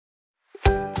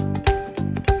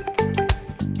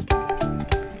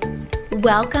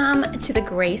Welcome to the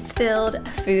Grace-Filled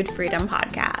Food Freedom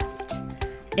Podcast.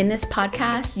 In this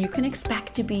podcast, you can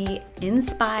expect to be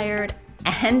inspired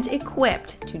and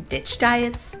equipped to ditch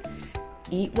diets,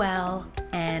 eat well,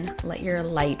 and let your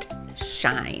light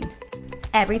shine.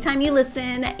 Every time you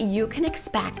listen, you can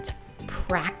expect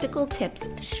practical tips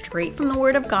straight from the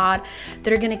Word of God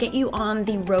that are going to get you on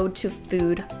the road to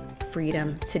food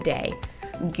freedom today.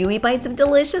 Gooey bites of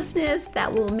deliciousness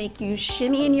that will make you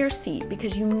shimmy in your seat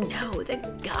because you know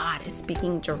that God is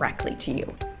speaking directly to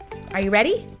you. Are you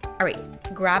ready? All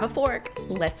right, grab a fork.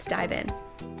 Let's dive in.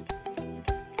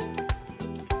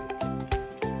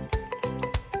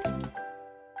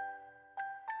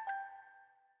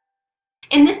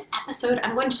 In this episode,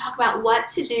 I'm going to talk about what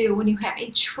to do when you have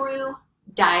a true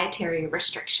dietary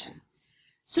restriction.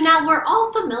 So now we're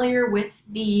all familiar with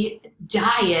the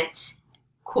diet,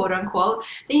 quote unquote,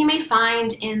 that you may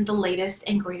find in the latest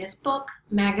and greatest book,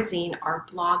 magazine, or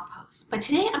blog post. But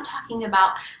today I'm talking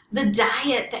about the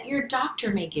diet that your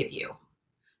doctor may give you.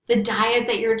 The diet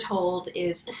that you're told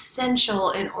is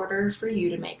essential in order for you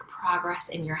to make progress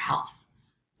in your health,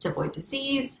 to avoid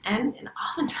disease and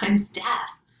oftentimes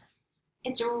death.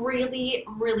 It's really,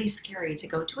 really scary to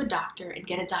go to a doctor and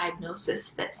get a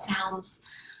diagnosis that sounds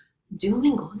doom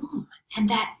and gloom and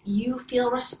that you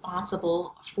feel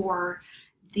responsible for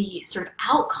the sort of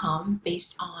outcome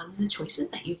based on the choices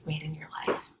that you've made in your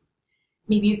life.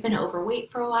 Maybe you've been overweight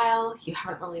for a while, you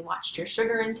haven't really watched your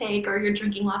sugar intake, or you're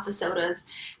drinking lots of sodas,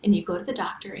 and you go to the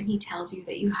doctor and he tells you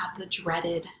that you have the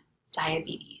dreaded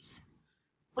diabetes.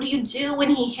 What do you do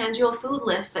when he hands you a food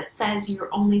list that says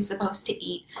you're only supposed to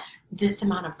eat this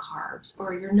amount of carbs,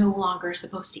 or you're no longer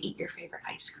supposed to eat your favorite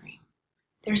ice cream?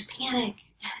 There's panic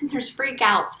and there's freak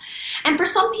out. And for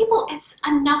some people, it's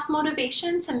enough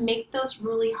motivation to make those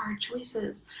really hard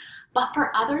choices. But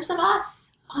for others of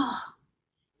us,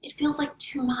 it feels like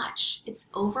too much.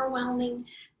 It's overwhelming.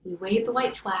 We wave the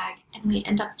white flag and we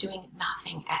end up doing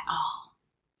nothing at all.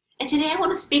 And today I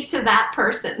want to speak to that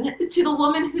person, to the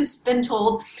woman who's been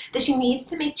told that she needs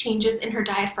to make changes in her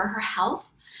diet for her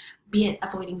health, be it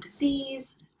avoiding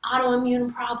disease,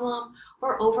 autoimmune problem,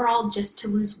 or overall just to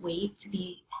lose weight, to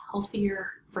be a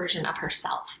healthier version of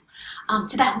herself.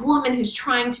 To that woman who's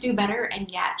trying to do better and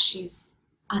yet she's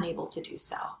unable to do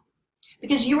so.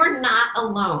 Because you are not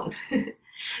alone.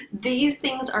 These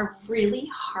things are really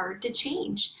hard to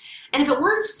change. And if it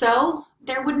weren't so,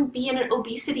 there wouldn't be an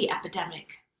obesity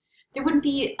epidemic. There wouldn't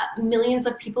be millions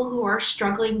of people who are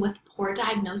struggling with poor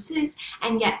diagnoses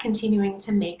and yet continuing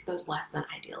to make those less than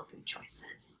ideal food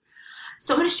choices.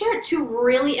 So I'm going to share two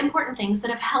really important things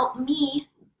that have helped me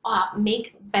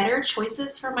make better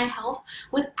choices for my health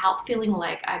without feeling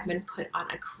like I've been put on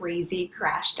a crazy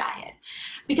crash diet.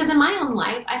 Because in my own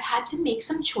life, I've had to make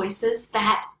some choices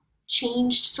that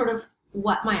changed sort of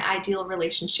what my ideal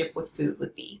relationship with food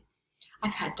would be.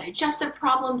 I've had digestive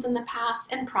problems in the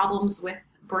past and problems with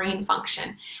brain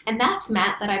function, and that's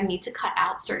meant that I need to cut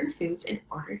out certain foods in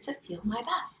order to feel my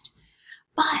best.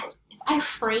 But if I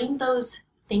frame those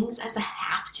things as a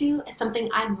have to, as something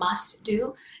I must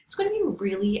do, it's going to be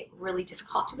really, really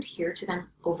difficult to adhere to them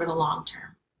over the long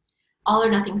term. All or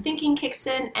nothing thinking kicks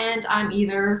in, and I'm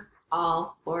either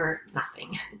all or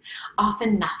nothing,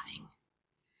 often nothing.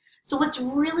 So what's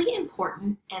really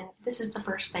important, and this is the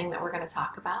first thing that we're going to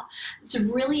talk about, it's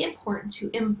really important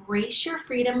to embrace your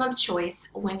freedom of choice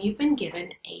when you've been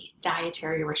given a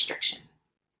dietary restriction.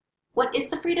 What is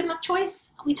the freedom of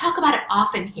choice? We talk about it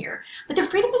often here, but the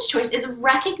freedom of choice is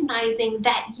recognizing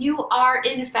that you are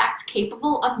in fact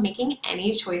capable of making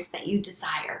any choice that you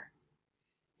desire.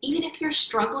 Even if you're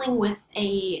struggling with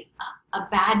a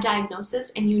bad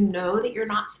diagnosis and you know that you're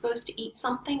not supposed to eat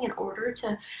something in order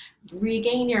to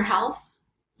regain your health,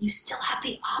 you still have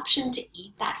the option to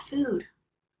eat that food.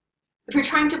 If you're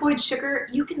trying to avoid sugar,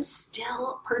 you can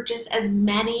still purchase as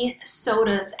many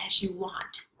sodas as you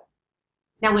want.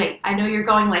 Now wait, I know you're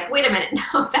going like, wait a minute,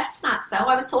 no, that's not so.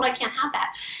 I was told I can't have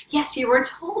that. Yes, you were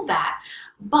told that,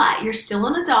 but you're still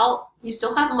an adult, you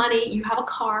still have money, you have a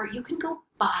car, you can go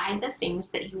buy the things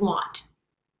that you want.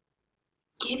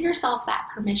 Give yourself that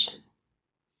permission.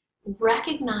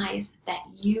 Recognize that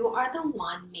you are the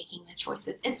one making the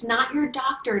choices. It's not your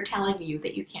doctor telling you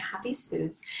that you can't have these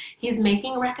foods. He's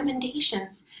making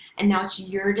recommendations, and now it's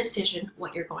your decision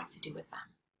what you're going to do with them.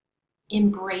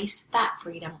 Embrace that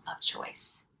freedom of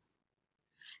choice.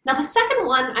 Now the second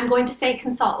one, I'm going to say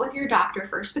consult with your doctor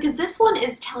first, because this one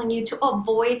is telling you to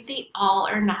avoid the all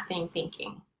or nothing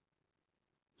thinking.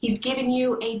 He's given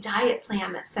you a diet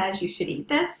plan that says you should eat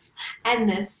this and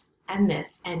this and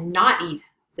this and not eat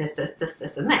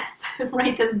this, and this,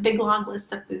 right? This big long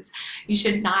list of foods you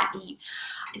should not eat.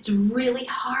 It's really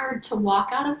hard to walk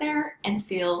out of there and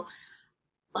feel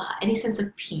any sense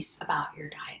of peace about your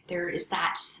diet. There is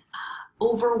that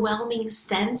overwhelming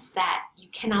sense that you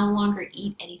can no longer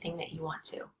eat anything that you want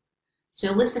to.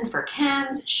 So listen for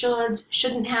cans, shoulds,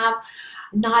 shouldn't have,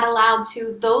 not allowed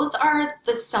to. Those are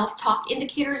the self-talk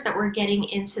indicators that we're getting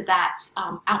into that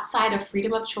outside of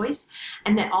freedom of choice,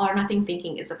 and that all or nothing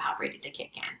thinking is about ready to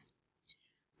kick in.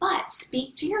 But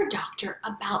speak to your doctor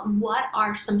about what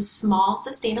are some small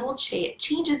sustainable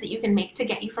changes that you can make to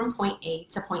get you from point A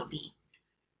to point B.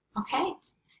 Okay,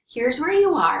 here's where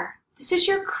you are. This is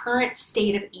your current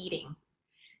state of eating.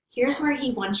 Here's where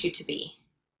he wants you to be.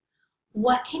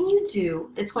 What can you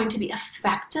do that's going to be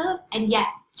effective and yet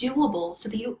doable so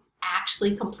that you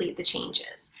actually complete the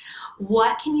changes?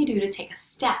 What can you do to take a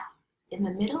step in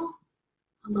the middle,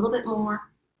 a little bit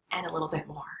more, and a little bit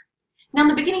more? Now, in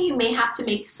the beginning, you may have to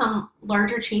make some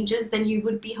larger changes than you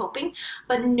would be hoping,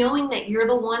 but knowing that you're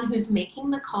the one who's making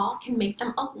the call can make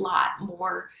them a lot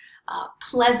more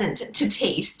pleasant to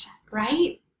taste,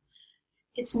 right?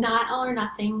 It's not all or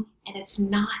nothing, and it's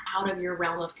not out of your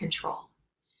realm of control.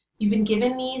 You've been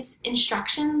given these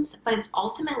instructions, but it's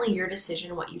ultimately your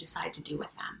decision what you decide to do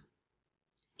with them.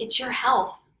 It's your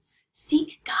health.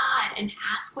 Seek God and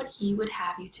ask what He would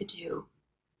have you to do.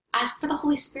 Ask for the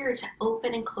Holy Spirit to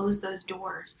open and close those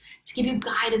doors, to give you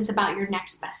guidance about your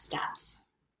next best steps.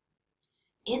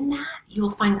 In that, you will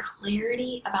find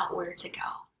clarity about where to go.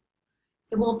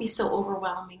 It won't be so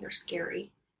overwhelming or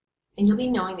scary, and you'll be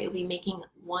knowing that you'll be making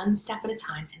one step at a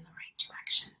time in the right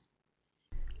direction.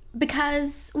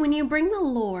 Because when you bring the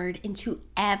Lord into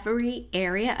every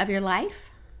area of your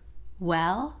life,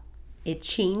 well, it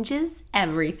changes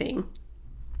everything.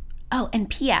 Oh, and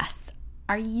P.S.,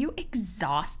 are you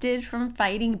exhausted from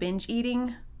fighting binge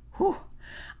eating? Whew.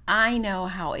 I know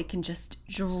how it can just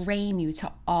drain you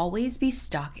to always be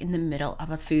stuck in the middle of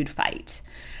a food fight.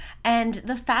 And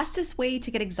the fastest way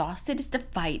to get exhausted is to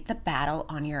fight the battle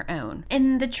on your own.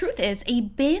 And the truth is, a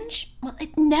binge, well,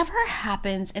 it never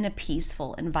happens in a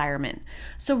peaceful environment.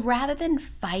 So rather than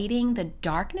fighting the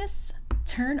darkness,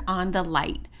 turn on the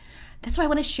light. That's why I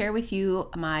want to share with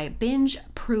you my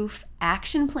binge-proof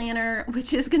action planner,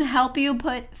 which is going to help you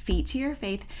put feet to your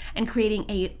faith and creating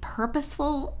a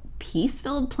purposeful,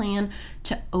 peace-filled plan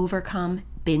to overcome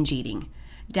binge eating.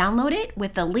 Download it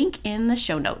with the link in the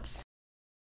show notes.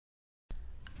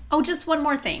 Oh, just one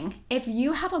more thing. If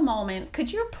you have a moment,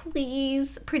 could you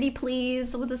please, pretty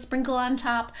please, with a sprinkle on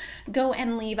top, go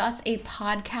and leave us a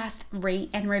podcast rate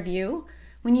and review?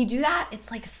 When you do that, it's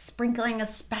like sprinkling a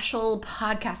special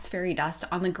podcast fairy dust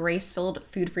on the Grace-Filled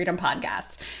Food Freedom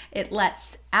Podcast. It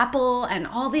lets Apple and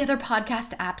all the other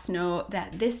podcast apps know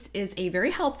that this is a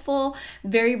very helpful,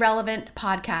 very relevant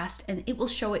podcast, and it will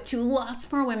show it to lots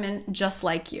more women just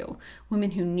like you,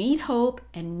 women who need hope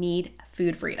and need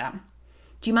food freedom.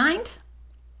 Do you mind?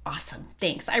 Awesome.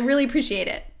 Thanks. I really appreciate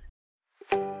it.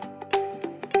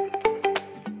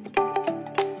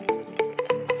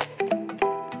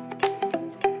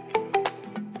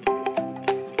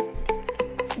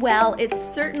 Well, it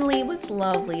certainly was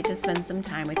lovely to spend some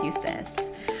time with you, sis.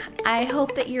 I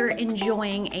hope that you're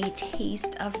enjoying a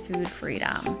taste of food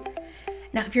freedom.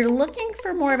 Now, if you're looking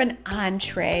for more of an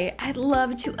entree, I'd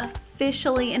love to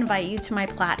officially invite you to my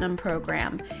Platinum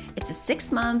program. It's a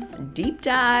 6-month deep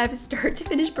dive, start to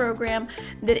finish program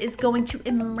that is going to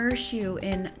immerse you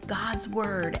in God's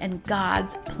Word and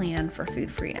God's plan for food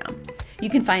freedom. You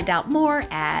can find out more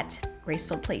at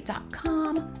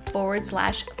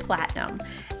gracefilledplate.com/platinum.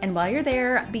 And while you're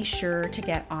there, be sure to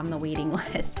get on the waiting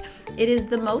list. It is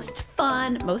the most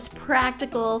fun, most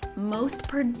practical, most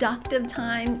productive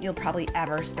time you'll probably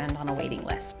ever spend on a waiting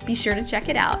list. Be sure to check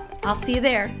it out. I'll see you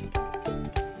there.